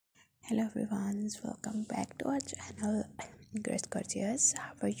Hello everyone, welcome back to our channel. Grace Gorgeous.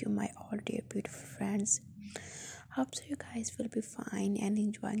 How are you, my all dear beautiful friends? Hope so you guys will be fine and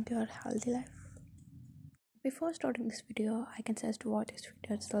enjoying your healthy life. Before starting this video, I can suggest to watch this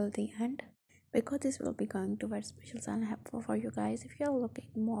video till the end because this will be going to very special and helpful for you guys. If you are looking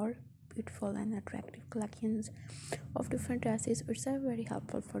more beautiful and attractive collections of different dresses, it's a very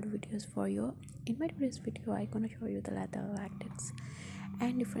helpful for the videos for you. In my today's video, I'm gonna show you the leather latex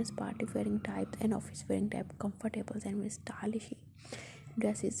and different party wearing types and office wearing type comfortable and very stylish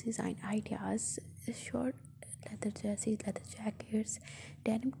dresses design ideas, short leather dresses, leather jackets,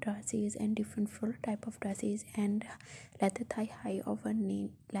 denim dresses and different full type of dresses and leather thigh high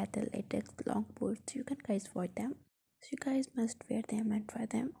oveeknee leather latex long boots. You can guys watch them, so you guys must wear them and try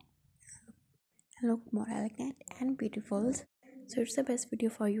them and look more elegant and beautiful. So it's the best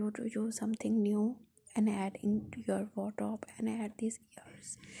video for you to use something new and add into your wardrobe and add these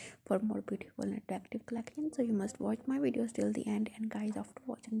ears for more beautiful and attractive collection. So you must watch my videos till the end. And guys, after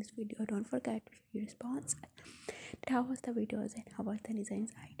watching this video, don't forget to share your response. How was the videos and how was the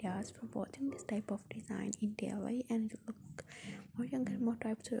designs ideas for watching this type of design in daily and you look more younger, more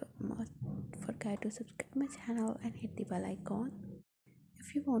types. So must forget to subscribe my channel and hit the bell icon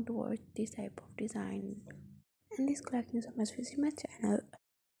if you want to watch this type of design and this collection. So must visit my channel.